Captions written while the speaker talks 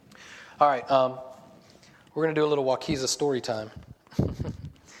All right, we're going to do a little Waukesha story time.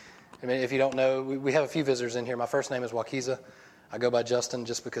 I mean, if you don't know, we have a few visitors in here. My first name is Waukesha. I go by Justin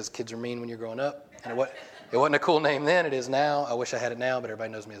just because kids are mean when you're growing up. And it wasn't a cool name then. It is now. I wish I had it now, but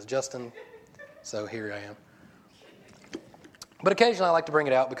everybody knows me as Justin. So here I am. But occasionally I like to bring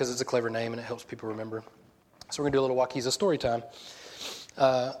it out because it's a clever name and it helps people remember. So we're going to do a little Waukesha story time.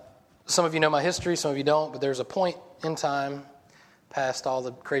 Some of you know my history, some of you don't, but there's a point in time past all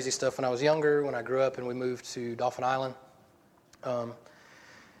the crazy stuff when I was younger, when I grew up and we moved to Dauphin Island. And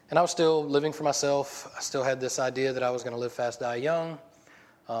I was still living for myself. I still had this idea that I was going to live fast, die young,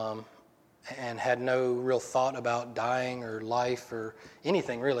 and had no real thought about dying or life or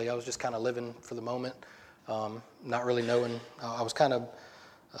anything, really. I was just kind of living for the moment, not really knowing. I was kind of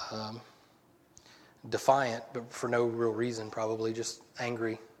defiant, but for no real reason, probably, just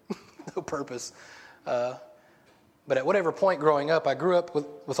angry, no purpose. But at whatever point growing up, I grew up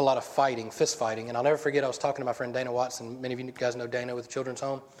with a lot of fighting, fist fighting. And I'll never forget, I was talking to my friend Dana Watson. Many of you guys know Dana with the Children's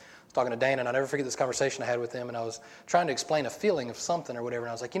Home. I was talking to Dana, and I'll never forget this conversation I had with him. And I was trying to explain a feeling of something or whatever.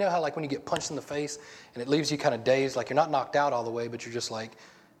 And I was like, you know how like when you get punched in the face and it leaves you kind of dazed, like you're not knocked out all the way, but you're just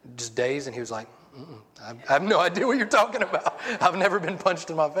dazed? And he was like, I have no idea what you're talking about. I've never been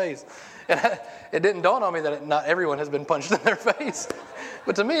punched in my face. And it didn't dawn on me that not everyone has been punched in their face.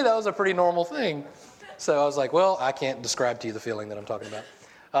 But to me, that was a pretty normal thing. So I was like, well, I can't describe to you the feeling that I'm talking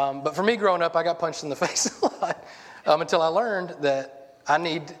about. But for me growing up, I got punched in the face a lot until I learned that I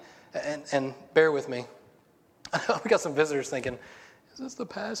need, and bear with me, we got some visitors thinking, is this the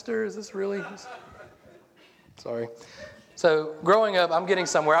pastor? Is this really? Sorry. So growing up, I'm getting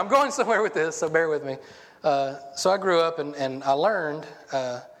somewhere. I'm going somewhere with this, so bear with me. So I grew up and I learned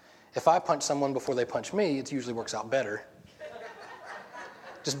if I punch someone before they punch me, it usually works out better.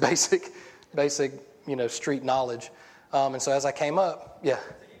 Just basic, street knowledge. And so as I came up, yeah. So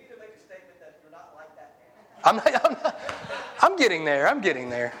you need to make a statement that you're not like that now. I'm getting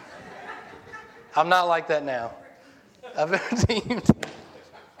there. I'm not like that now.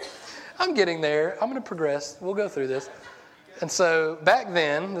 I'm getting there. I'm going to progress. We'll go through this. And so back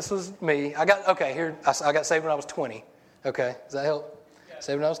then, this was me. I got saved when I was 20. Okay, does that help? Yeah.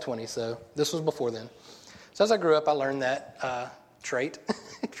 Saved when I was 20, so this was before then. So as I grew up, I learned that trait,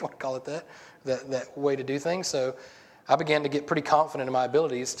 if you want to call it that way to do things. So I began to get pretty confident in my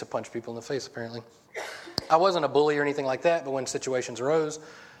abilities to punch people in the face, apparently. I wasn't a bully or anything like that, but when situations arose,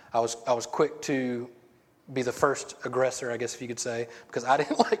 I was quick to be the first aggressor, I guess if you could say, because I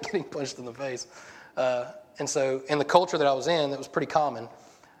didn't like getting punched in the face. And so in the culture that I was in, that was pretty common.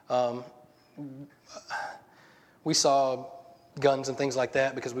 We saw guns and things like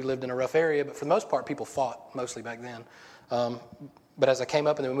that because we lived in a rough area, but for the most part, people fought mostly back then. But as I came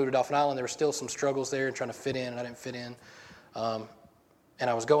up and then we moved to Dauphin Island, there were still some struggles there and trying to fit in, and I didn't fit in. And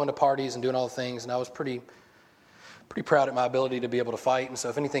I was going to parties and doing all the things, and I was pretty proud at my ability to be able to fight. And so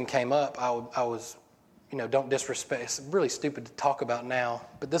if anything came up, I was, don't disrespect. It's really stupid to talk about now,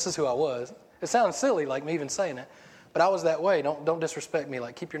 but this is who I was. It sounds silly, like me even saying it, but I was that way. Don't disrespect me.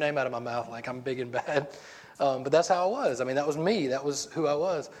 Like, keep your name out of my mouth like I'm big and bad. But that's how I was. I mean, that was me. That was who I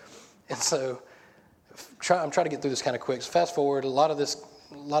was. And so I'm trying to get through this kind of quick. So fast forward, a lot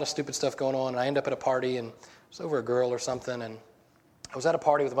of stupid stuff going on, and I end up at a party, and it was over a girl or something, and I was at a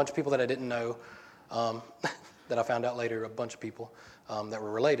party with a bunch of people that I didn't know, that I found out later, a bunch of people that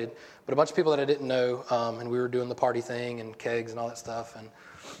were related, but a bunch of people that I didn't know, and we were doing the party thing and kegs and all that stuff, and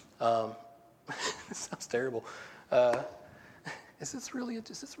it sounds terrible. Is this really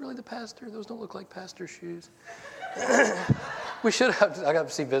the pastor? Those don't look like pastor shoes. We should have. I got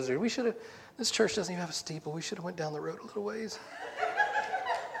to see visitors. We should have. This church doesn't even have a steeple. We should have went down the road a little ways.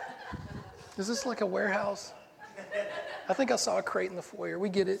 Is this like a warehouse? I think I saw a crate in the foyer. We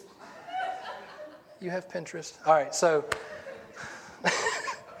get it. You have Pinterest. All right. So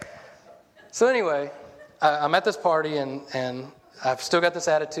anyway, I'm at this party and I've still got this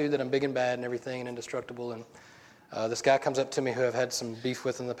attitude that I'm big and bad and everything and indestructible. And this guy comes up to me who I've had some beef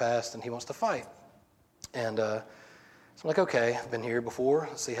with in the past, and he wants to fight. And so I'm like, okay, I've been here before.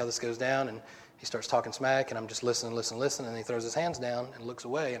 Let's see how this goes down. And he starts talking smack, and I'm just listening. And he throws his hands down and looks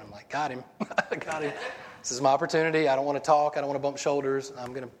away. And I'm like, got him. Got him. This is my opportunity. I don't want to talk. I don't want to bump shoulders.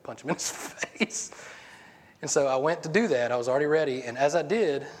 I'm going to punch him in his face. And so I went to do that. I was already ready. And as I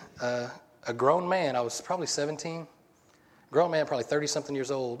did, a grown man, I was probably 17, grown man, probably 30-something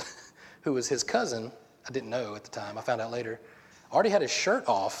years old, who was his cousin, I didn't know at the time, I found out later, already had his shirt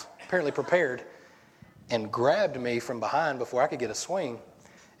off, apparently prepared, and grabbed me from behind before I could get a swing,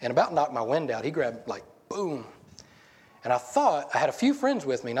 and about knocked my wind out. He grabbed, like, boom. And I thought, I had a few friends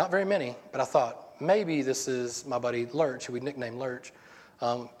with me, not very many, but I thought, maybe this is my buddy Lurch, who we nicknamed Lurch,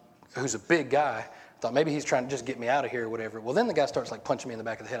 who's a big guy. I thought maybe he's trying to just get me out of here or whatever. Well, then the guy starts like punching me in the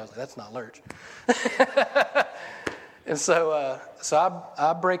back of the head. I was like, that's not Lurch. And so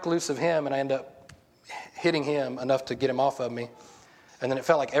I break loose of him, and I end up hitting him enough to get him off of me. And then it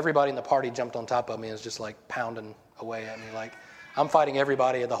felt like everybody in the party jumped on top of me and was just like pounding away at me. Like I'm fighting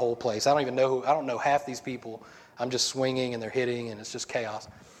everybody in the whole place. I don't know half these people. I'm just swinging and they're hitting, and it's just chaos.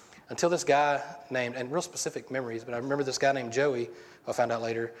 Until this guy named, and real specific memories, but I remember this guy named Joey, who I found out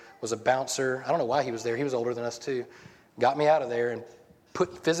later, was a bouncer. I don't know why he was there. He was older than us too. Got me out of there and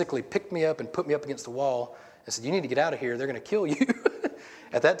physically picked me up and put me up against the wall and said, you need to get out of here. They're going to kill you.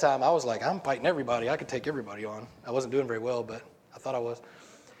 At that time, I was like, I'm fighting everybody. I could take everybody on. I wasn't doing very well, but I thought I was.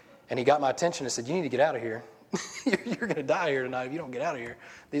 And he got my attention and said, you need to get out of here. You're going to die here tonight if you don't get out of here.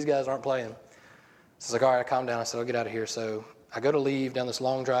 These guys aren't playing. So I was like, all right, I calmed down. I said, I'll get out of here. So I go to leave down this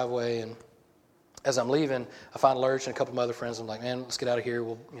long driveway, and as I'm leaving, I find Lurch and a couple of my other friends. I'm like, man, let's get out of here.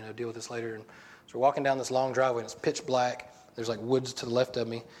 We'll deal with this later. And so we're walking down this long driveway, and it's pitch black. There's like woods to the left of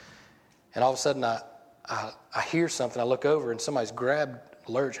me. And all of a sudden, I hear something. I look over, and somebody's grabbed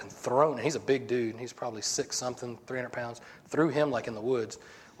Lurch and thrown, and he's a big dude. He's probably 6-something, 300 pounds. Threw him like in the woods.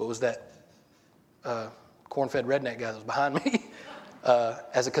 What was that corn-fed redneck guy that was behind me?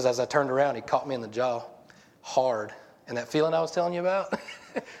 Because as I turned around, he caught me in the jaw hard. And that feeling I was telling you about,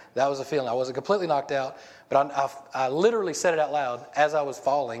 that was a feeling. I wasn't completely knocked out, but I literally said it out loud as I was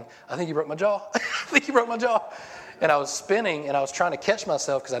falling. I think he broke my jaw. I think he broke my jaw. And I was spinning, and I was trying to catch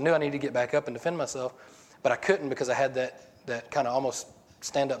myself because I knew I needed to get back up and defend myself, but I couldn't because I had that kind of almost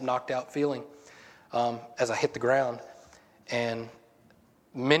stand-up knocked out feeling as I hit the ground. And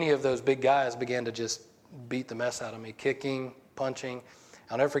many of those big guys began to just beat the mess out of me, kicking, punching.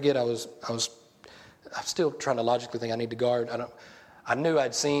 I'll never forget, I'm still trying to logically think I need to guard. I knew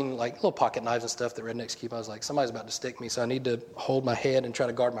I'd seen like little pocket knives and stuff that rednecks keep. I was like, somebody's about to stick me, so I need to hold my head and try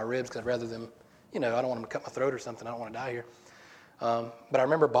to guard my ribs because I'd rather them, I don't want them to cut my throat or something. I don't want to die here. But I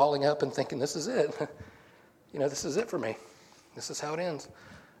remember balling up and thinking, this is it. This is it for me. This is how it ends.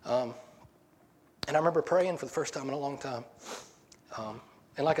 And I remember praying for the first time in a long time.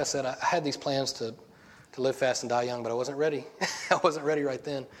 And like I said, I had these plans to live fast and die young, but I wasn't ready. I wasn't ready right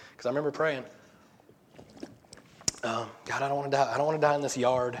then because I remember praying, God, I don't want to die. I don't want to die in this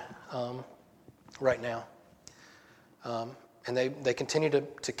yard right now. And they continued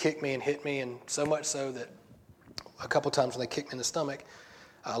to kick me and hit me, and so much so that a couple times when they kicked me in the stomach,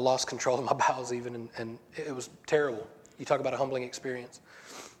 I lost control of my bowels even, and it was terrible. You talk about a humbling experience.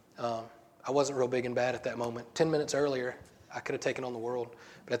 I wasn't real big and bad at that moment. 10 minutes earlier, I could have taken on the world,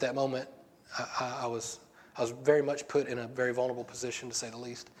 but at that moment, I was very much put in a very vulnerable position, to say the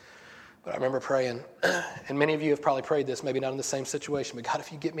least. But I remember praying, and many of you have probably prayed this, maybe not in the same situation, but God,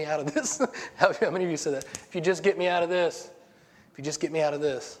 if you get me out of this, how many of you said that? If you just get me out of this, if you just get me out of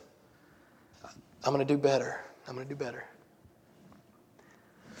this, I'm going to do better. I'm going to do better.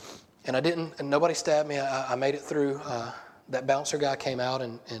 And I didn't, and nobody stabbed me. I made it through. That bouncer guy came out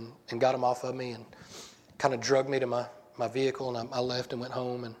and got him off of me and kind of drugged me to my vehicle, and I left and went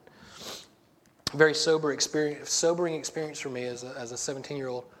home. And very sobering experience for me as a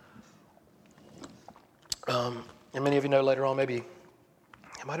 17-year-old. And many of you know later on, maybe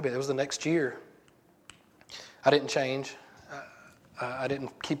it might have been, it was the next year. I didn't change. I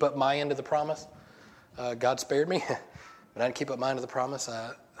didn't keep up my end of the promise. God spared me, but I didn't keep up my end of the promise.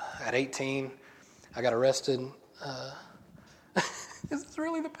 At 18, I got arrested. Is this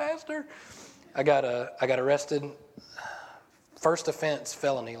really the pastor? I got arrested. First offense,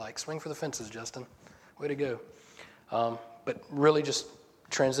 felony, like swing for the fences, Justin. Way to go. But really just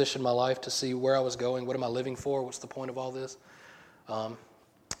transitioned my life to see where I was going. What am I living for? What's the point of all this?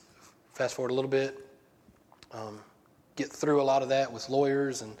 Fast forward a little bit. Get through a lot of that with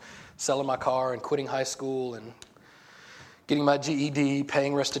lawyers and selling my car and quitting high school and getting my GED,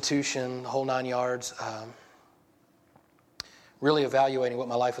 paying restitution, the whole 9 yards. Really evaluating what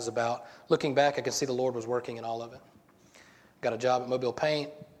my life was about. Looking back, I can see the Lord was working in all of it. Got a job at Mobile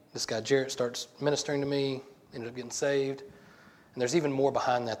Paint. This guy Jarrett starts ministering to me, ended up getting saved. And there's even more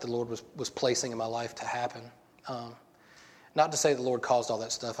behind that the Lord was placing in my life to happen. Not to say the Lord caused all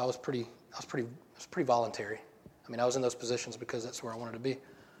that stuff. It was pretty voluntary. I mean, I was in those positions because that's where I wanted to be.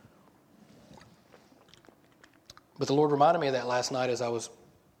 But the Lord reminded me of that last night as I was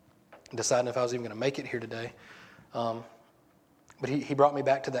deciding if I was even going to make it here today. But he brought me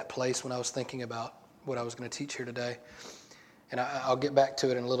back to that place when I was thinking about what I was going to teach here today. And I'll get back to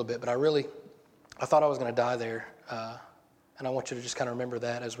it in a little bit. But I thought I was going to die there. And I want you to just kind of remember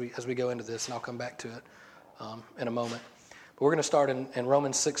that as we go into this, and I'll come back to it in a moment. But we're going to start in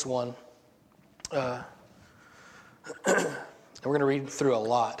Romans 6:1. And we're going to read through a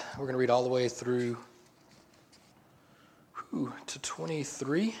lot. We're going to read all the way through to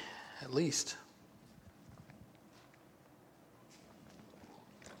 23 at least.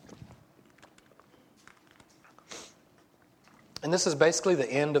 And this is basically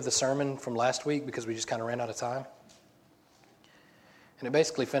the end of the sermon from last week because we just kind of ran out of time. And it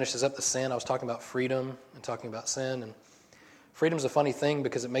basically finishes up the sin. I was talking about freedom and talking about sin. And freedom's a funny thing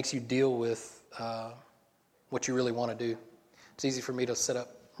because it makes you deal with what you really want to do. It's easy for me to set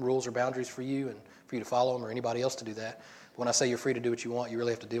up rules or boundaries for you and for you to follow them or anybody else to do that. But when I say you're free to do what you want, you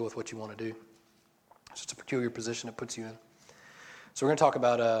really have to deal with what you want to do. It's just a peculiar position it puts you in. So we're going to talk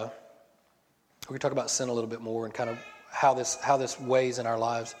about sin a little bit more and kind of how this weighs in our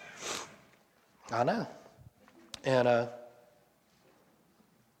lives. I know. And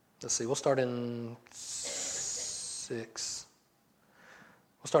let's see, we'll start in 6.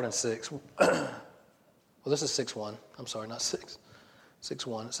 We'll start in 6. Well, this is 6:1. I'm sorry, not 6.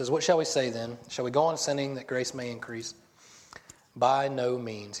 6:1. It says, "What shall we say then? Shall we go on sinning that grace may increase? By no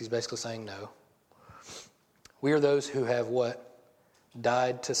means." He's basically saying no. "We are those who have" what?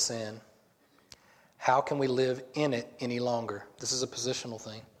 "Died to sin. How can we live in it any longer?" This is a positional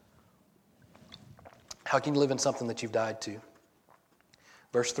thing. How can you live in something that you've died to?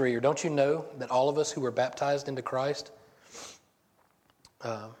 Verse 3, "Or don't you know that all of us who were baptized into Christ,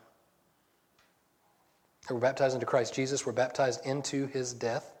 Jesus, were baptized into his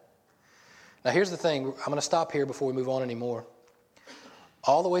death?" Now here's the thing. I'm going to stop here before we move on anymore.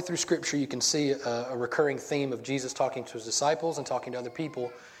 All the way through Scripture, you can see a recurring theme of Jesus talking to his disciples and talking to other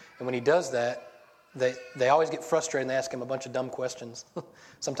people. And when he does that, they always get frustrated and they ask him a bunch of dumb questions.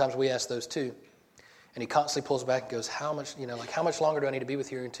 Sometimes we ask those too. And he constantly pulls back and goes, how much longer do I need to be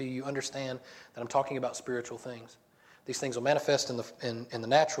with you until you understand that I'm talking about spiritual things? These things will manifest in the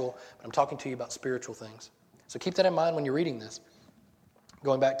natural, but I'm talking to you about spiritual things. So keep that in mind when you're reading this.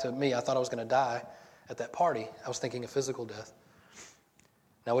 Going back to me, I thought I was going to die at that party. I was thinking of physical death.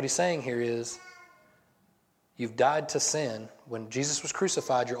 Now what he's saying here is, you've died to sin. When Jesus was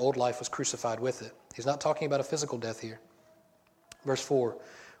crucified, your old life was crucified with it. He's not talking about a physical death here. Verse 4,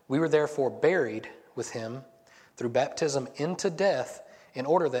 "We were therefore buried with him through baptism into death, in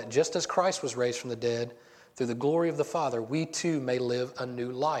order that just as Christ was raised from the dead through the glory of the Father, we too may live a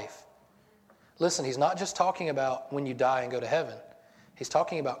new life." Listen, he's not just talking about when you die and go to heaven. He's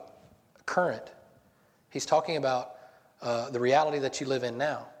talking about current. He's talking about the reality that you live in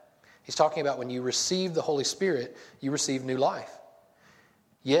now. He's talking about when you receive the Holy Spirit, you receive new life.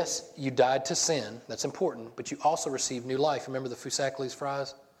 Yes, you died to sin. That's important. But you also received new life. Remember the Fusaklis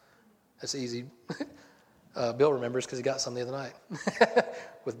fries? That's easy. Bill remembers because he got some the other night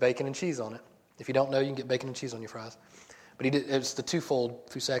with bacon and cheese on it. If you don't know, you can get bacon and cheese on your fries. But it's the twofold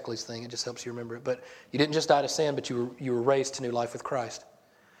Fusaklis thing. It just helps you remember it. But you didn't just die to sin, but you were raised to new life with Christ.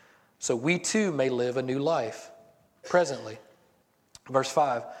 So we too may live a new life presently. Verse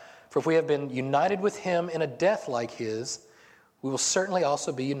 5, "For if we have been united with him in a death like his, we will certainly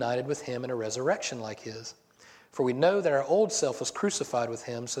also be united with him in a resurrection like his. For we know that our old self was crucified with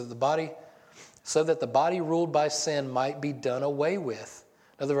him so that the body ruled by sin might be done away with."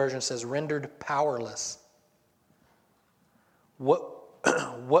 Another version says rendered powerless.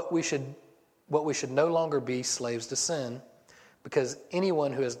 What we should no longer be slaves to sin, because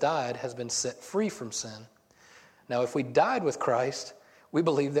anyone who has died has been set free from sin. Now if we died with Christ, we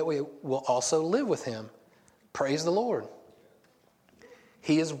believe that we will also live with him. Praise the Lord.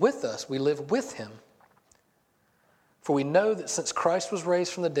 He is with us. We live with him. For we know that since Christ was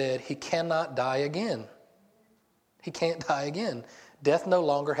raised from the dead, he cannot die again. He can't die again. Death no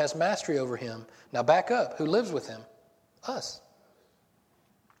longer has mastery over him. Now back up. Who lives with him? Us.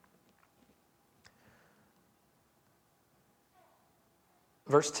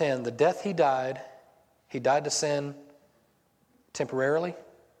 Verse 10, "The death he died to sin temporarily.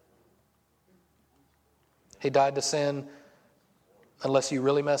 He died to sin unless you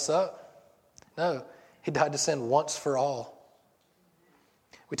really mess up. No, he died to sin once for all.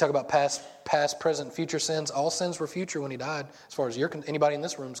 We talk about past, present, future sins. All sins were future when he died, as far as anybody in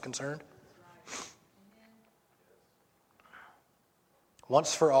this room is concerned.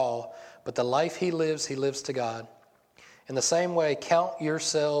 Once for all, but the life he lives to God. In the same way, count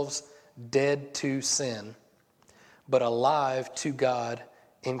yourselves dead to sin, but alive to God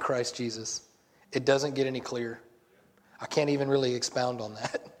in Christ Jesus. It doesn't get any clearer. I can't even really expound on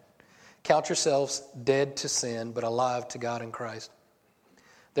that. Count yourselves dead to sin, but alive to God in Christ.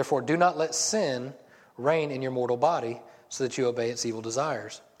 Therefore, do not let sin reign in your mortal body, so that you obey its evil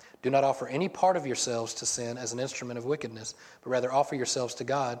desires. Do not offer any part of yourselves to sin as an instrument of wickedness, but rather offer yourselves to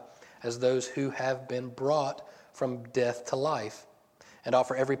God as those who have been brought from death to life, and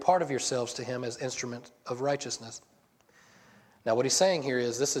offer every part of yourselves to him as instruments of righteousness. Now what he's saying here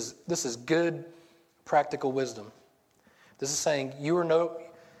is this is good practical wisdom. This is saying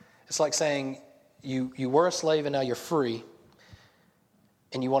it's like saying you were a slave and now you're free,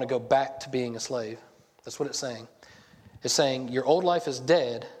 and you want to go back to being a slave. That's what it's saying. It's saying your old life is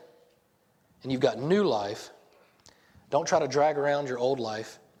dead and you've got new life. Don't try to drag around your old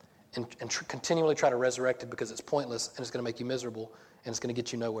life and continually try to resurrect it, because it's pointless and it's going to make you miserable and it's going to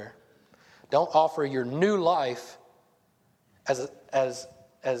get you nowhere. Don't offer your new life as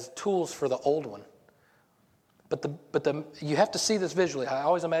tools for the old one. But you have to see this visually. I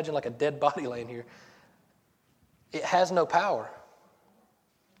always imagine like a dead body laying here. It has no power.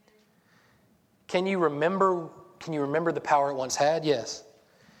 Can you remember the power it once had? Yes.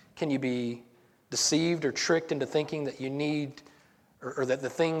 Can you be deceived or tricked into thinking that you need, or that the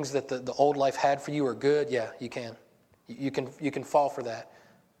things that the old life had for you are good? Yeah, you can. You can fall for that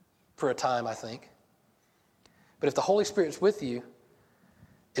for a time, I think. But if the Holy Spirit's with you,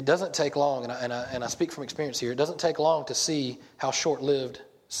 it doesn't take long, and I speak from experience here, it doesn't take long to see how short-lived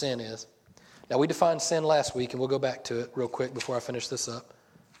sin is. Now, we defined sin last week, and we'll go back to it real quick before I finish this up.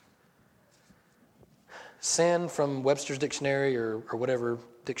 Sin, from Webster's dictionary or whatever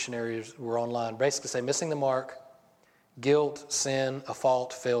dictionaries were online, basically say missing the mark, guilt, sin, a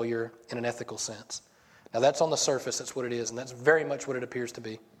fault, failure in an ethical sense. Now, that's on the surface, that's what it is, and that's very much what it appears to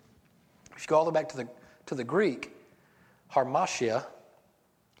be. If you go all the way back to the Greek, harmatia,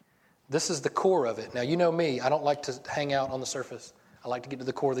 this is the core of it. Now, you know me, I don't like to hang out on the surface. I like to get to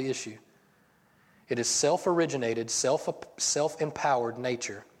the core of the issue. It is self-originated, self-empowered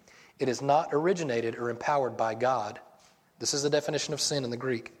nature. It is not originated or empowered by God. This is the definition of sin in the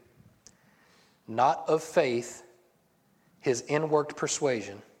Greek. Not of faith, his inworked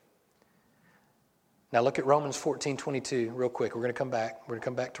persuasion. Now look at Romans 14:22 real quick. We're going to come back. We're going to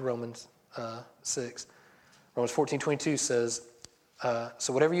come back to Romans 6. Romans 14:22 says,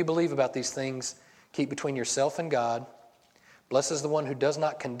 so whatever you believe about these things, keep between yourself and God. Blessed is the one who does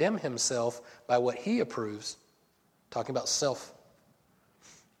not condemn himself by what he approves. Talking about self.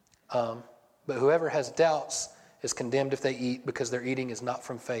 But whoever has doubts is condemned if they eat, because their eating is not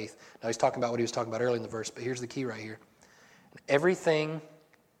from faith. Now he's talking about what he was talking about earlier in the verse, but here's the key right here. Everything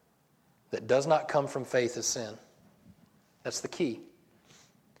that does not come from faith is sin. That's the key.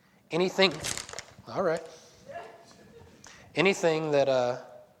 Anything, anything that,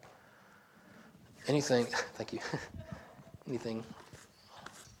 thank you.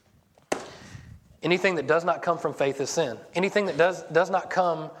 Anything that does not come from faith is sin. Anything that does not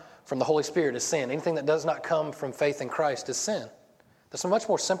come from the Holy Spirit is sin. Anything that does not come from faith in Christ is sin. That's a much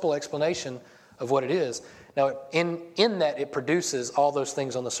more simple explanation of what it is. Now, in that, it produces all those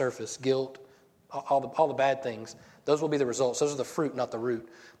things on the surface, guilt, all the bad things. Those will be the results. Those are the fruit, not the root.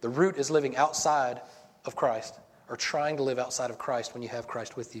 The root is living outside of Christ, or trying to live outside of Christ when you have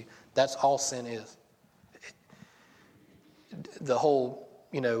Christ with you. That's all sin is. The whole,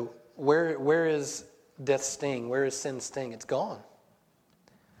 where is death's sting? Where is sin's sting? It's gone.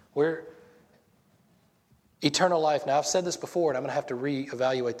 Where eternal life, now I've said this before, and I'm going to have to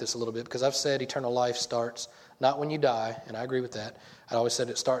reevaluate this a little bit, because I've said eternal life starts not when you die, and I agree with that. I always said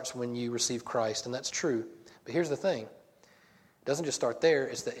it starts when you receive Christ, and that's true. But here's the thing. It doesn't just start there.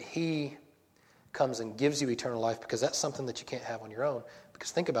 It's that he comes and gives you eternal life, because that's something that you can't have on your own.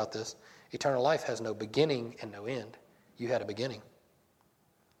 Because think about this. Eternal life has no beginning and no end. You had a beginning.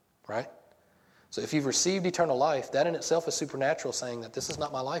 Right? So if you've received eternal life, that in itself is supernatural, saying that this is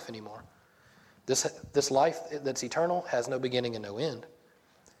not my life anymore. This life that's eternal has no beginning and no end.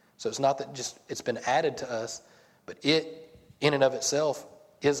 So it's not that just it's been added to us, but it, in and of itself,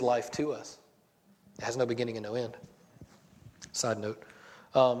 is life to us. It has no beginning and no end. Side note.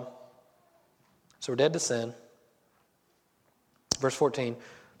 So we're dead to sin. Verse 14,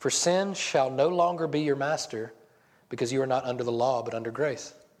 for sin shall no longer be your master, because you are not under the law, but under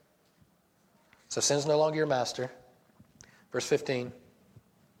grace. So sin's no longer your master. Verse 15.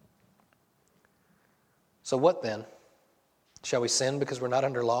 So what then? Shall we sin because we're not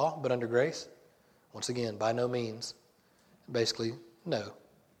under law, but under grace? Once again, by no means. Basically, no.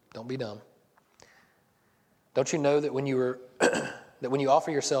 Don't be dumb. Don't you know that when you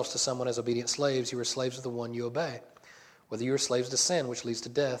offer yourselves to someone as obedient slaves, you are slaves of the one you obey, whether you are slaves to sin, which leads to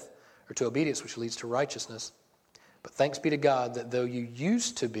death, or to obedience, which leads to righteousness. But thanks be to God that though you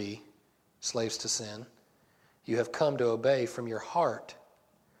used to be slaves to sin, you have come to obey from your heart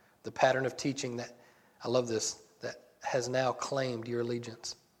the pattern of teaching that, I love this, that has now claimed your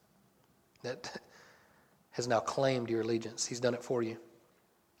allegiance. That has now claimed your allegiance. He's done it for you.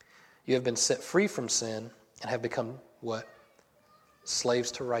 You have been set free from sin and have become what?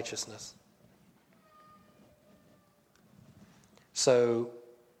 Slaves to righteousness. So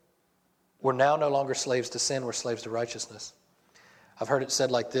we're now no longer slaves to sin, we're slaves to righteousness. I've heard it said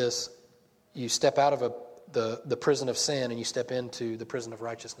like this: you step out of the prison of sin and you step into the prison of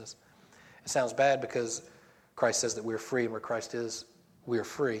righteousness. It sounds bad because Christ says that we're free, and where Christ is, we're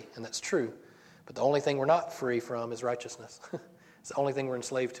free, and that's true. But the only thing we're not free from is righteousness. It's the only thing we're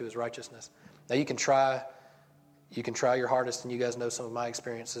enslaved to is righteousness. Now you can try your hardest, and you guys know some of my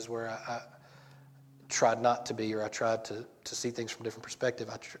experiences where I tried not to be, or I tried to see things from a different perspective.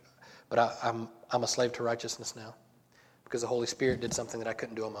 But I'm a slave to righteousness now because the Holy Spirit did something that I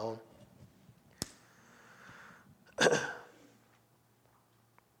couldn't do on my own.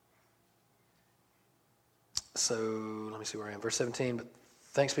 So let me see where I am. Verse 17, but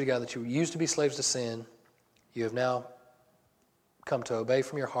thanks be to God that you used to be slaves to sin. You have now come to obey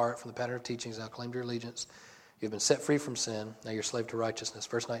from your heart, from the pattern of teachings, now claimed your allegiance. You have been set free from sin. Now you're a slave to righteousness.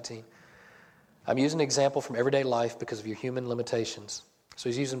 Verse 19, I'm using an example from everyday life because of your human limitations. So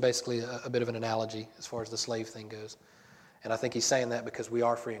he's using basically a bit of an analogy as far as the slave thing goes. And I think he's saying that because we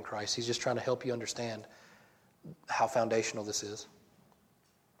are free in Christ. He's just trying to help you understand how foundational this is.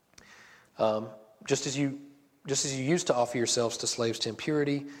 Just as you used to offer yourselves to slaves to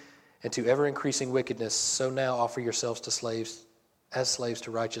impurity and to ever-increasing wickedness, so now offer yourselves to slaves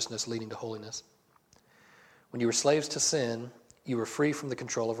to righteousness, leading to holiness. When you were slaves to sin, you were free from the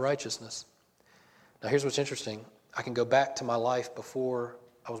control of righteousness. Now here's what's interesting. I can go back to my life before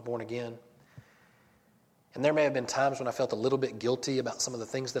I was born again, and there may have been times when I felt a little bit guilty about some of the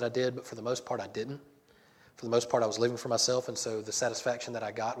things that I did, but for the most part I didn't. For the most part I was living for myself, and so the satisfaction that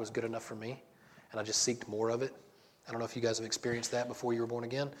I got was good enough for me, and I just seeked more of it. I don't know if you guys have experienced that before you were born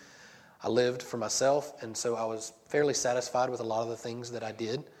again. I lived for myself, and so I was fairly satisfied with a lot of the things that I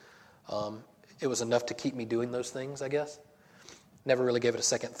did. It was enough to keep me doing those things, I guess. Never really gave it a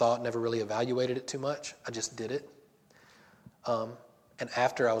second thought, never really evaluated it too much. I just did it. And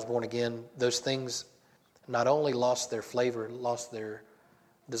after I was born again, those things not only lost their flavor, lost their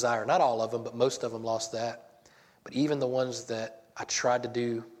desire. Not all of them, but most of them lost that. But even the ones that I tried to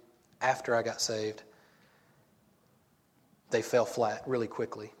do after I got saved, they fell flat really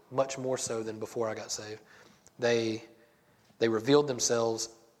quickly, much more so than before I got saved. They revealed themselves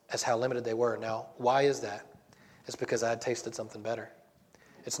as how limited they were. Now, why is that? It's because I had tasted something better.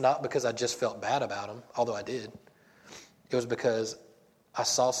 It's not because I just felt bad about them, although I did. It was because I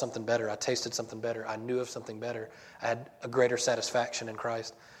saw something better. I tasted something better. I knew of something better. I had a greater satisfaction in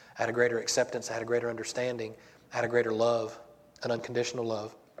Christ. I had a greater acceptance. I had a greater understanding. I had a greater love, an unconditional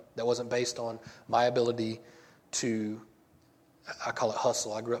love that wasn't based on my ability to, I call it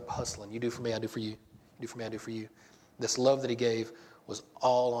hustle. I grew up hustling. You do for me, I do for you. You do for me, I do for you. This love that he gave was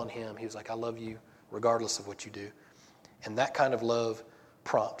all on him. He was like, I love you regardless of what you do. And that kind of love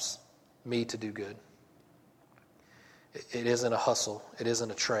prompts me to do good. It isn't a hustle. It isn't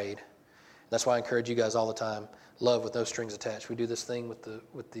a trade. That's why I encourage you guys all the time, love with no strings attached. We do this thing with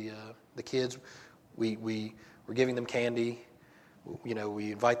the kids. We're giving them candy.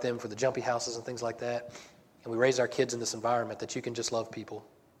 We invite them for the jumpy houses and things like that. And we raise our kids in this environment that you can just love people.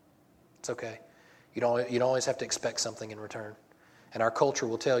 It's okay. You don't always have to expect something in return. And our culture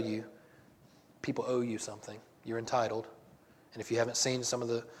will tell you, people owe you something. You're entitled. And if you haven't seen some of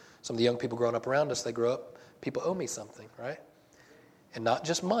the young people growing up around us, they grow up, people owe me something, right? And not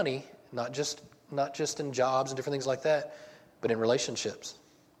just money, not just in jobs and different things like that, but in relationships.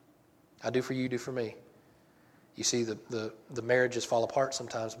 I do for you, you do for me. You see, the marriages fall apart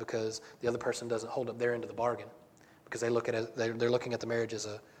sometimes because the other person doesn't hold up their end of the bargain, because they're looking at the marriage as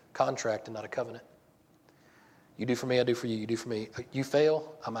a contract and not a covenant. You do for me, I do for you. You do for me. You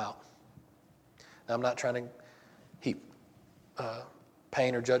fail, I'm out. Now, I'm not trying to heap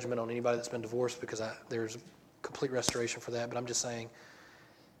pain or judgment on anybody that's been divorced, because there's complete restoration for that. But I'm just saying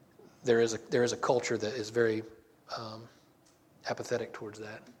there is a culture that is very apathetic towards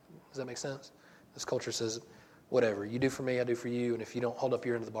that. Does that make sense? This culture says, whatever, you do for me, I do for you, and if you don't hold up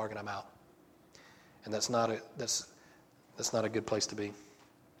your end of the bargain, I'm out. And that's not a good place to be.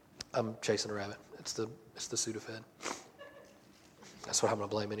 I'm chasing a rabbit. It's the Sudafed. That's what I'm going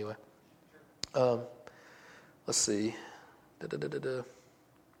to blame anyway. Let's see. You're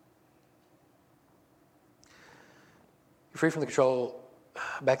free from the control.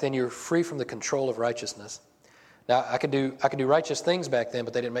 Back then, you were free from the control of righteousness. Now, I could do righteous things back then,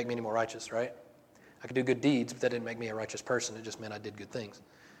 but they didn't make me any more righteous, right? I could do good deeds, but that didn't make me a righteous person. It just meant I did good things.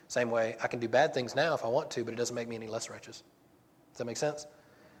 Same way, I can do bad things now if I want to, but it doesn't make me any less righteous. Does that make sense?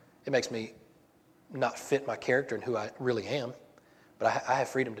 It makes me not fit my character and who I really am, but I have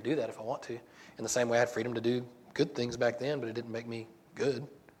freedom to do that if I want to. In the same way I had freedom to do good things back then, but it didn't make me good.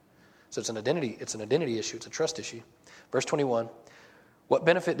 So it's an identity issue. It's a trust issue. Verse 21, what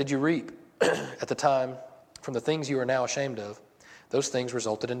benefit did you reap at the time from the things you are now ashamed of? Those things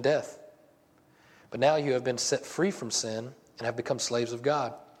resulted in death. But now you have been set free from sin and have become slaves of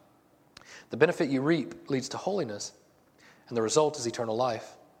God. The benefit you reap leads to holiness, and the result is eternal life.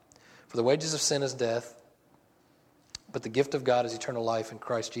 For the wages of sin is death, but the gift of God is eternal life in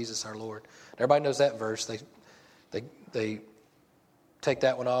Christ Jesus our Lord. Everybody knows that verse. They take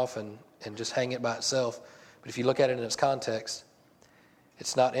that one off and just hang it by itself. But if you look at it in its context,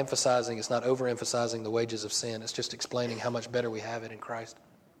 it's not overemphasizing the wages of sin. It's just explaining how much better we have it in Christ.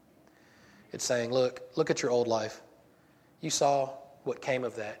 It's saying, look at your old life. You saw what came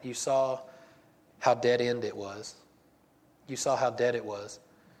of that. You saw how dead end it was. You saw how dead it was.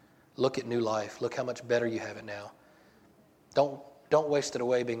 Look at new life. Look how much better you have it now. Don't waste it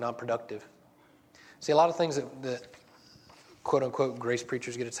away being non-productive. See, a lot of things that quote-unquote grace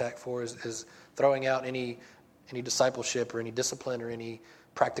preachers get attacked for is throwing out any discipleship or any discipline or any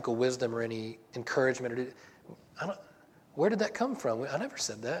practical wisdom or any encouragement. Where did that come from? I never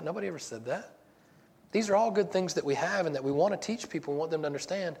said that. Nobody ever said that. These are all good things that we have and that we want to teach people and want them to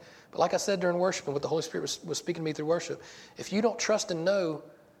understand. But like I said during worship and what the Holy Spirit was speaking to me through worship, if you don't trust and know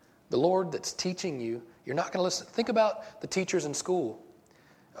the Lord that's teaching you, you're not going to listen. Think about the teachers in school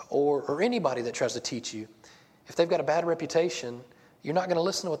or anybody that tries to teach you. If they've got a bad reputation, you're not going to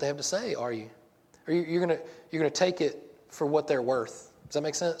listen to what they have to say, are you? Or you're going to take it for what they're worth. Does that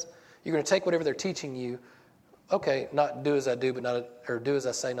make sense? You're going to take whatever they're teaching you. Okay, not do as I do, or do as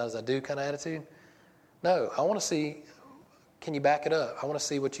I say, not as I do kind of attitude. No, I want to see, can you back it up? I want to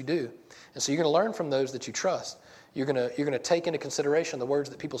see what you do. And so you're going to learn from those that you trust. You're going to take into consideration the words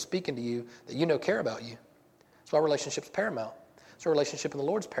that people speak into you that you know care about you. That's why relationship's paramount. That's why relationship in the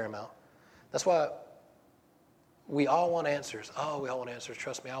Lord's paramount. That's why we all want answers. Oh, we all want answers.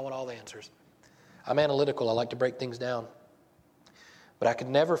 Trust me, I want all the answers. I'm analytical. I like to break things down. But I could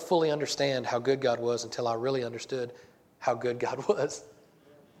never fully understand how good God was until I really understood how good God was.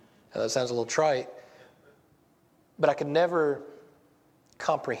 Now, that sounds a little trite. But I could never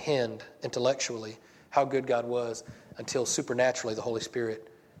comprehend intellectually how good God was until supernaturally the Holy Spirit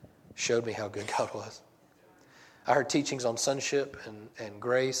showed me how good God was. I heard teachings on sonship and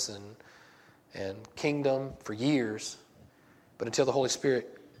grace and kingdom for years, but until the Holy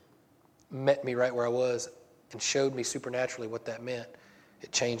Spirit met me right where I was and showed me supernaturally what that meant,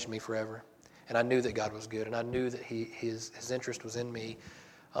 it changed me forever. And I knew that God was good, and I knew that his interest was in me,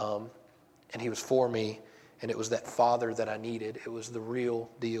 and he was for me, and it was that Father that I needed. It was the real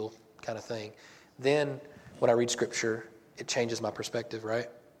deal kind of thing. Then when I read Scripture, it changes my perspective, right?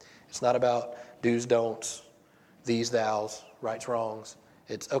 It's not about do's, don'ts, these, thous, rights, wrongs.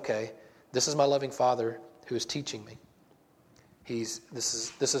 It's, okay, this is my loving Father who is teaching me. This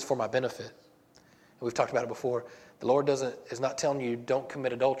is for my benefit. And we've talked about it before. The Lord is not telling you don't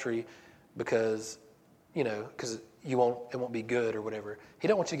commit adultery because it won't be good or whatever. He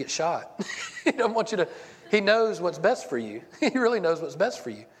don't want you to get shot. He knows what's best for you. He really knows what's best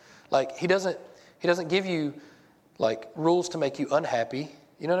for you. Like he doesn't give you like rules to make you unhappy.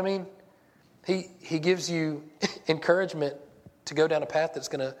 You know what I mean? He gives you encouragement to go down a path that's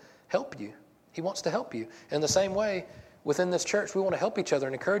going to help you. He wants to help you. And in the same way, within this church, we want to help each other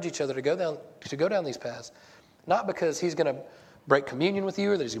and encourage each other to go down these paths. Not because he's going to break communion with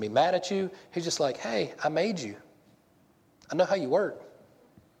you or that he's going to be mad at you. He's just like, hey, I made you. I know how you work.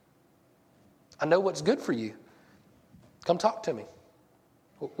 I know what's good for you. Come talk to me.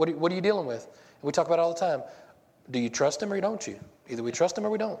 What are you dealing with? And we talk about it all the time. Do you trust him or don't you? Either we trust him or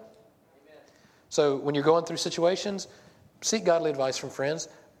we don't. Amen. So when you're going through situations, seek godly advice from friends,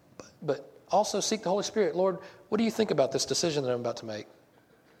 but also seek the Holy Spirit. Lord, what do you think about this decision that I'm about to make?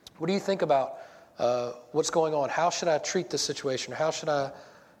 What do you think about what's going on? How should I treat this situation? How should I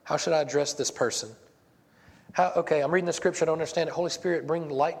address this person? Okay, I'm reading the Scripture. I don't understand it. Holy Spirit, bring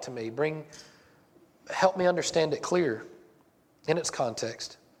light to me. Help me understand it clear in its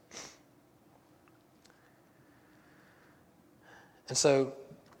context. And so,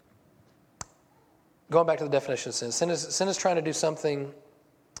 going back to the definition of sin, sin is trying to do something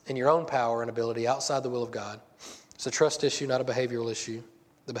in your own power and ability outside the will of God. It's a trust issue, not a behavioral issue.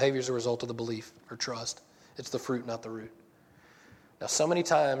 The behavior is a result of the belief or trust. It's the fruit, not the root. Now, so many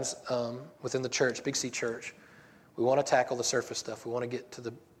times within the church, Big C Church, we want to tackle the surface stuff. We want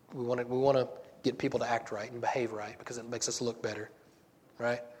to get people to act right and behave right because it makes us look better,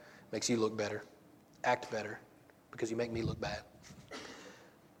 right? Makes you look better, act better because you make me look bad.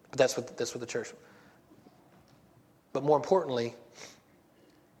 But that's what the church. But more importantly,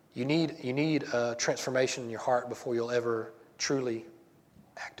 You need a transformation in your heart before you'll ever truly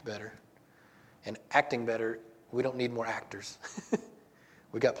act better. And acting better, we don't need more actors.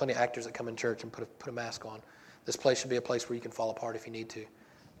 We've got plenty of actors that come in church and put a mask on. This place should be a place where you can fall apart if you need to.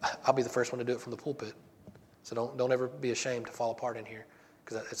 I'll be the first one to do it from the pulpit. So don't ever be ashamed to fall apart in here,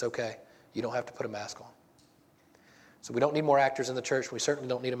 because it's okay. You don't have to put a mask on. So we don't need more actors in the church. We certainly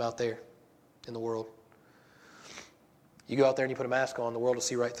don't need them out there in the world. You go out there and you put a mask on, the world will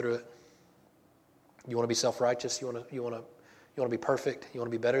see right through it. You want to be self-righteous. You want to be perfect. You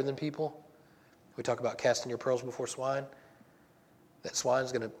want to be better than people. We talk about casting your pearls before swine. That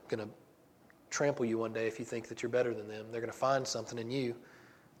swine's going to trample you one day if you think that you're better than them. They're going to find something in you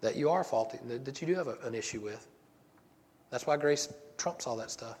that you are faulty, that you do have an issue with. That's why grace trumps all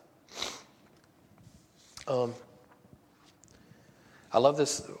that stuff. I love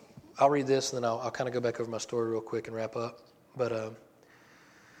this. I'll read this, and then I'll kind of go back over my story real quick and wrap up. But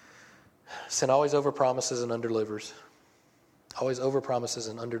sin always overpromises and underdelivers. Always overpromises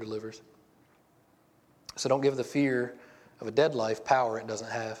and underdelivers. So don't give the fear of a dead life power it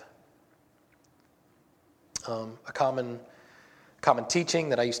doesn't have. A common teaching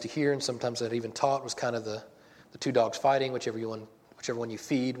that I used to hear, and sometimes I'd even taught, was kind of the two dogs fighting, whichever one you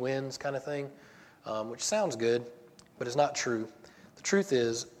feed wins kind of thing, which sounds good, but it's not true. The truth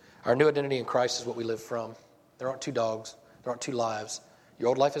is, our new identity in Christ is what we live from. There aren't two dogs. There aren't two lives. Your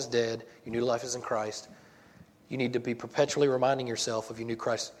old life is dead. Your new life is in Christ. You need to be perpetually reminding yourself of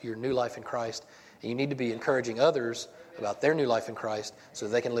your new life in Christ, and you need to be encouraging others about their new life in Christ so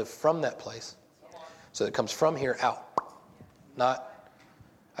that they can live from that place. So it comes from here out. Not,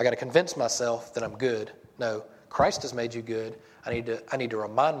 I got to convince myself that I'm good. No, Christ has made you good. I need to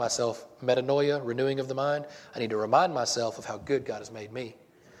remind myself, metanoia, renewing of the mind. I need to remind myself of how good God has made me.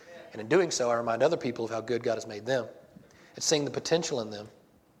 And in doing so, I remind other people of how good God has made them. It's seeing the potential in them.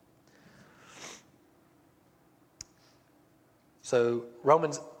 So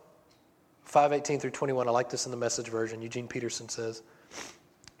Romans 5:18 through 21, I like this in the Message version. Eugene Peterson says,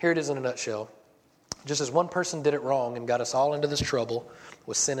 here it is in a nutshell. Just as one person did it wrong and got us all into this trouble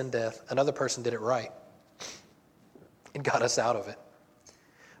with sin and death, another person did it right and got us out of it.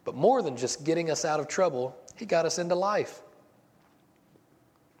 But more than just getting us out of trouble, he got us into life.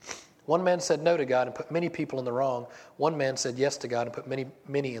 One man said no to God and put many people in the wrong. One man said yes to God and put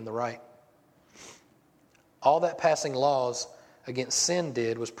many in the right. All that passing laws against sin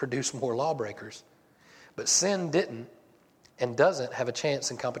did was produce more lawbreakers. But sin didn't and doesn't have a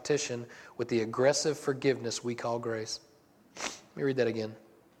chance in competition with the aggressive forgiveness we call grace. Let me read that again.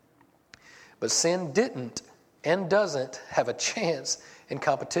 But sin didn't and doesn't have a chance in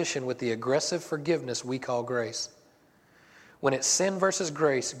competition with the aggressive forgiveness we call grace. When it's sin versus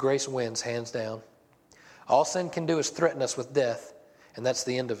grace, grace wins hands down. All sin can do is threaten us with death, and that's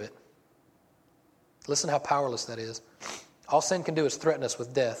the end of it. Listen how powerless that is. All sin can do is threaten us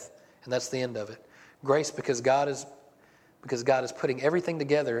with death, and that's the end of it. Grace, because God is putting everything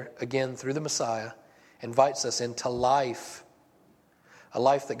together again through the Messiah, invites us into life. A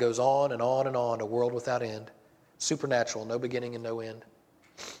life that goes on and on and on, a world without end. Supernatural, no beginning and no end.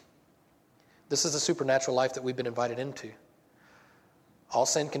 This is a supernatural life that we've been invited into. All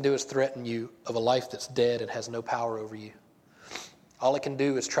sin can do is threaten you of a life that's dead and has no power over you. All it can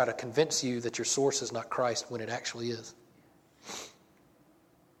do is try to convince you that your source is not Christ when it actually is.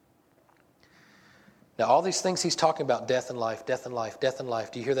 Now, all these things he's talking about, death and life, death and life, death and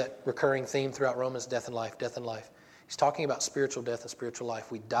life. Do you hear that recurring theme throughout Romans? Death and life, death and life. He's talking about spiritual death and spiritual life.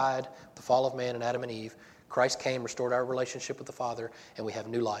 We died, the fall of man and Adam and Eve. Christ came, restored our relationship with the Father, and we have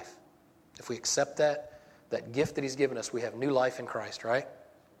new life. If we accept that gift that he's given us, we have new life in Christ, right?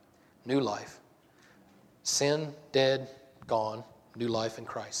 New life. Sin, dead, gone. New life in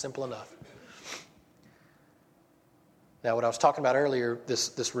Christ. Simple enough. Now, what I was talking about earlier,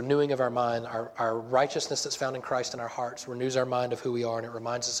 this renewing of our mind, our righteousness that's found in Christ in our hearts renews our mind of who we are, and it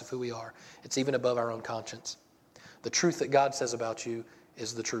reminds us of who we are. It's even above our own conscience. The truth that God says about you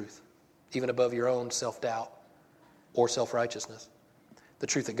is the truth, even above your own self-doubt or self-righteousness. The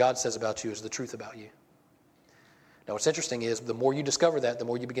truth that God says about you is the truth about you. Now, what's interesting is the more you discover that, the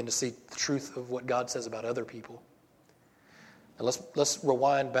more you begin to see the truth of what God says about other people. Now, let's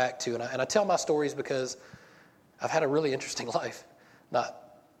rewind back to, and I tell my stories because I've had a really interesting life.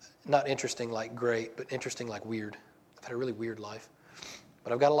 Not interesting like great, but interesting like weird. I've had a really weird life.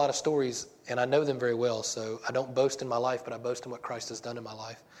 But I've got a lot of stories, and I know them very well, so I don't boast in my life, but I boast in what Christ has done in my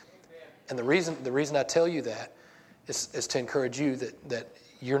life. And the reason I tell you that is to encourage you that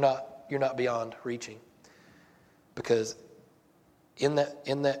you're not beyond reaching. Because in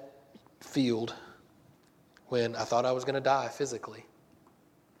that field, when I thought I was going to die physically,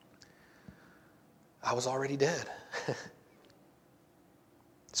 I was already dead.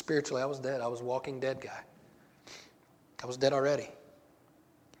 Spiritually, I was dead. I was a walking dead guy. I was dead already.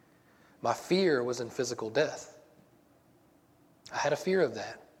 My fear was in physical death. I had a fear of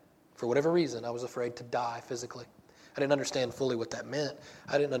that. For whatever reason, I was afraid to die physically. I didn't understand fully what that meant.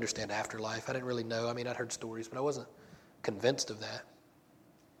 I didn't understand afterlife. I didn't really know. I mean, I'd heard stories, but I wasn't convinced of that.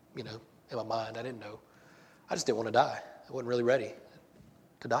 In my mind, I didn't know. I just didn't want to die. I wasn't really ready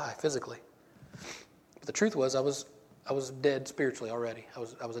to die physically. But the truth was, I was dead spiritually already. I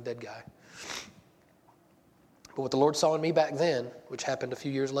was a dead guy. But what the Lord saw in me back then, which happened a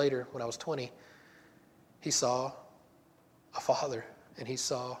few years later when I was 20, He saw a father, and He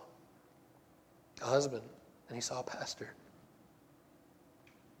saw a husband, and He saw a pastor.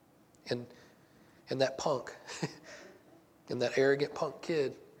 And that punk, and that arrogant punk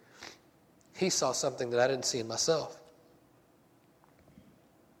kid, He saw something that I didn't see in myself.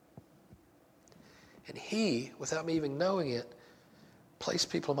 And He, without me even knowing it,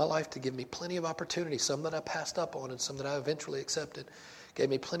 placed people in my life to give me plenty of opportunity, some that I passed up on and some that I eventually accepted, gave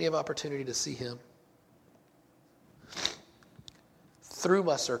me plenty of opportunity to see Him through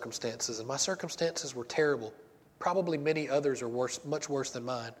my circumstances. And my circumstances were terrible. Probably many others are worse, much worse than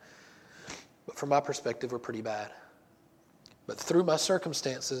mine. But from my perspective, were pretty bad. But through my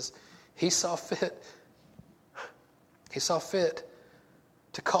circumstances, He saw fit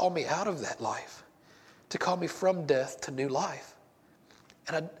to call me out of that life, to call me from death to new life.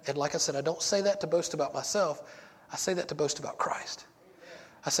 And like I said, I don't say that to boast about myself. I say that to boast about Christ.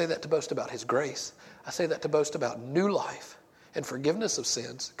 I say that to boast about His grace. I say that to boast about new life and forgiveness of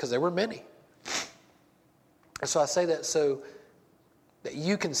sins, because there were many. And so I say that so that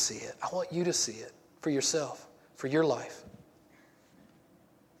you can see it. I want you to see it for yourself, for your life.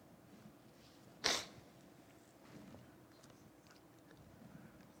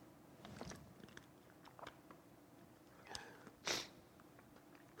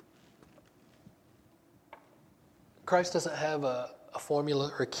 Christ doesn't have a formula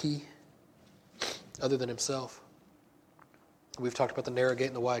or a key other than Himself. We've talked about the narrow gate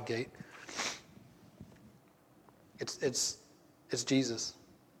and the wide gate. It's Jesus,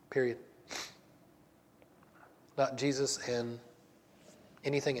 period. Not Jesus and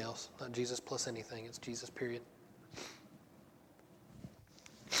anything else. Not Jesus plus anything. It's Jesus, period.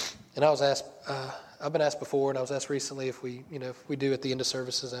 And I was asked, I've been asked before, and I was asked recently if we do at the end of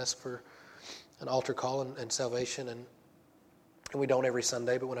services ask for an altar call and salvation, and we don't every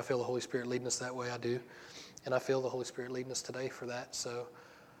Sunday, but when I feel the Holy Spirit leading us that way, I do. And I feel the Holy Spirit leading us today for that. So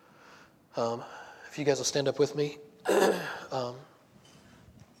if you guys will stand up with me.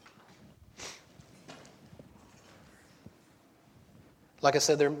 Like I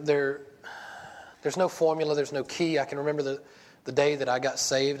said, there's no formula, there's no key. I can remember the day that I got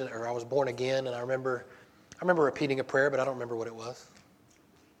saved, or I was born again, and I remember repeating a prayer, but I don't remember what it was.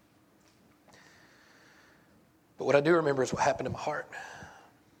 But what I do remember is what happened in my heart.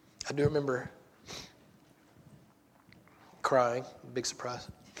 I do remember crying, big surprise.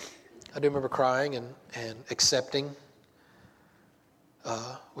 I do remember crying and accepting,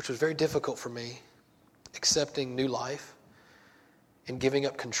 which was very difficult for me, accepting new life and giving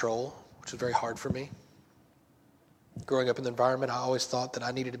up control, which was very hard for me. Growing up in the environment, I always thought that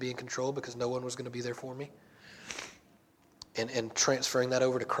I needed to be in control because no one was going to be there for me. And transferring that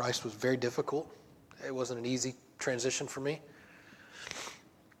over to Christ was very difficult. It wasn't an easy transition for me.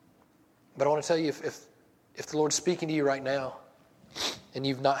 But I want to tell you, if the Lord's speaking to you right now and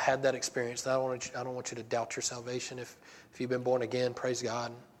you've not had that experience, I don't want you to doubt your salvation. If you've been born again, praise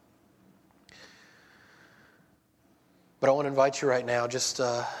God. But I want to invite you right now, just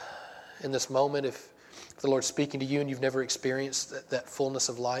in this moment, if the Lord's speaking to you and you've never experienced that fullness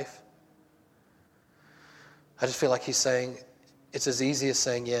of life, I just feel like He's saying, it's as easy as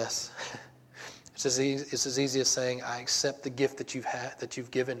saying yes. It's as easy as saying, I accept the gift that you've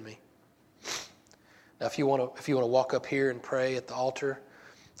given me. Now, if you want to walk up here and pray at the altar,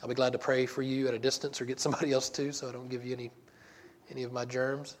 I'll be glad to pray for you at a distance or get somebody else too, so I don't give you any of my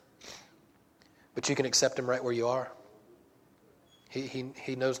germs. But you can accept Him right where you are.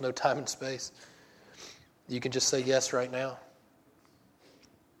 He knows no time and space. You can just say yes right now.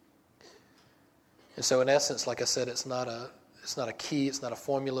 And so in essence, like I said, it's not a key, it's not a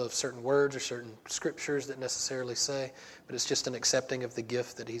formula of certain words or certain scriptures that necessarily say, but it's just an accepting of the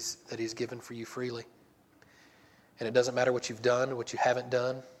gift that He's given for you freely. And it doesn't matter what you've done, what you haven't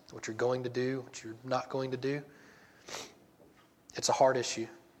done, what you're going to do, what you're not going to do. It's a hard issue.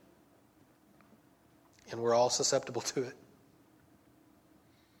 And we're all susceptible to it.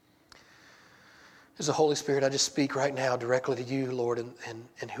 As the Holy Spirit, I just speak right now directly to you, Lord,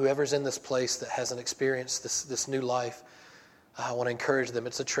 and whoever's in this place that hasn't experienced this new life, I want to encourage them.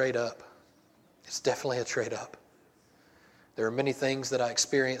 It's a trade up. It's definitely a trade up. There are many things that I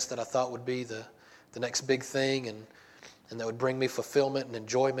experienced that I thought would be the next big thing and that would bring me fulfillment and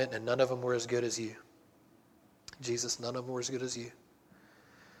enjoyment, and none of them were as good as you. Jesus, none of them were as good as you.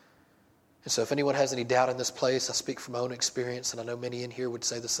 And so if anyone has any doubt in this place, I speak from my own experience, and I know many in here would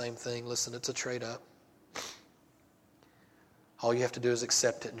say the same thing. Listen, it's a trade up. All you have to do is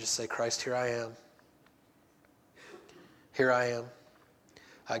accept it and just say, Christ, here I am. Here I am.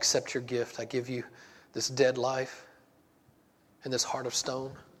 I accept your gift. I give you this dead life and this heart of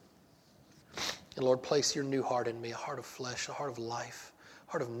stone. And Lord, place your new heart in me, a heart of flesh, a heart of life,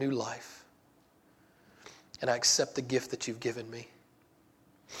 a heart of new life. And I accept the gift that you've given me.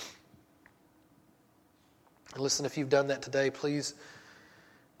 And listen, if you've done that today, please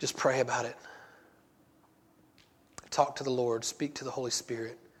just pray about it. Talk to the Lord. Speak to the Holy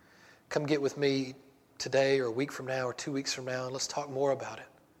Spirit. Come get with me today or a week from now or 2 weeks from now, and let's talk more about it.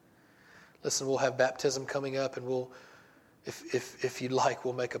 Listen, we'll have baptism coming up, and we'll, if you'd like,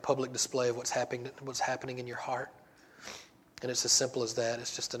 we'll make a public display of what's happening in your heart. And it's as simple as that.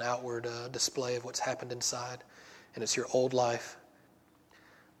 It's just an outward display of what's happened inside. And it's your old life,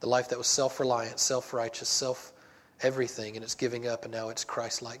 the life that was self-reliant, self-righteous, self-everything, and it's giving up, and now it's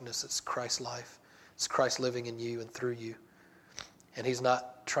Christ-likeness. It's Christ's life. It's Christ living in you and through you. And he's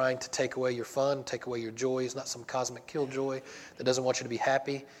not trying to take away your fun, take away your joy. He's not some cosmic killjoy that doesn't want you to be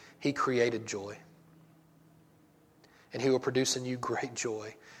happy. He created joy. And he will produce in you great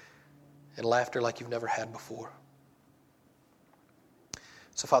joy and laughter like you've never had before.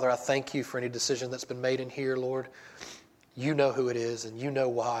 So, Father, I thank you for any decision that's been made in here, Lord. You know who it is, and you know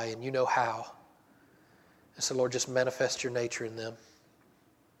why, and you know how. And so, Lord, just manifest your nature in them.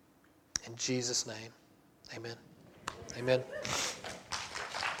 In Jesus' name, amen. Amen.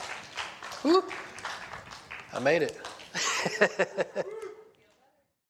 Woo. I made it.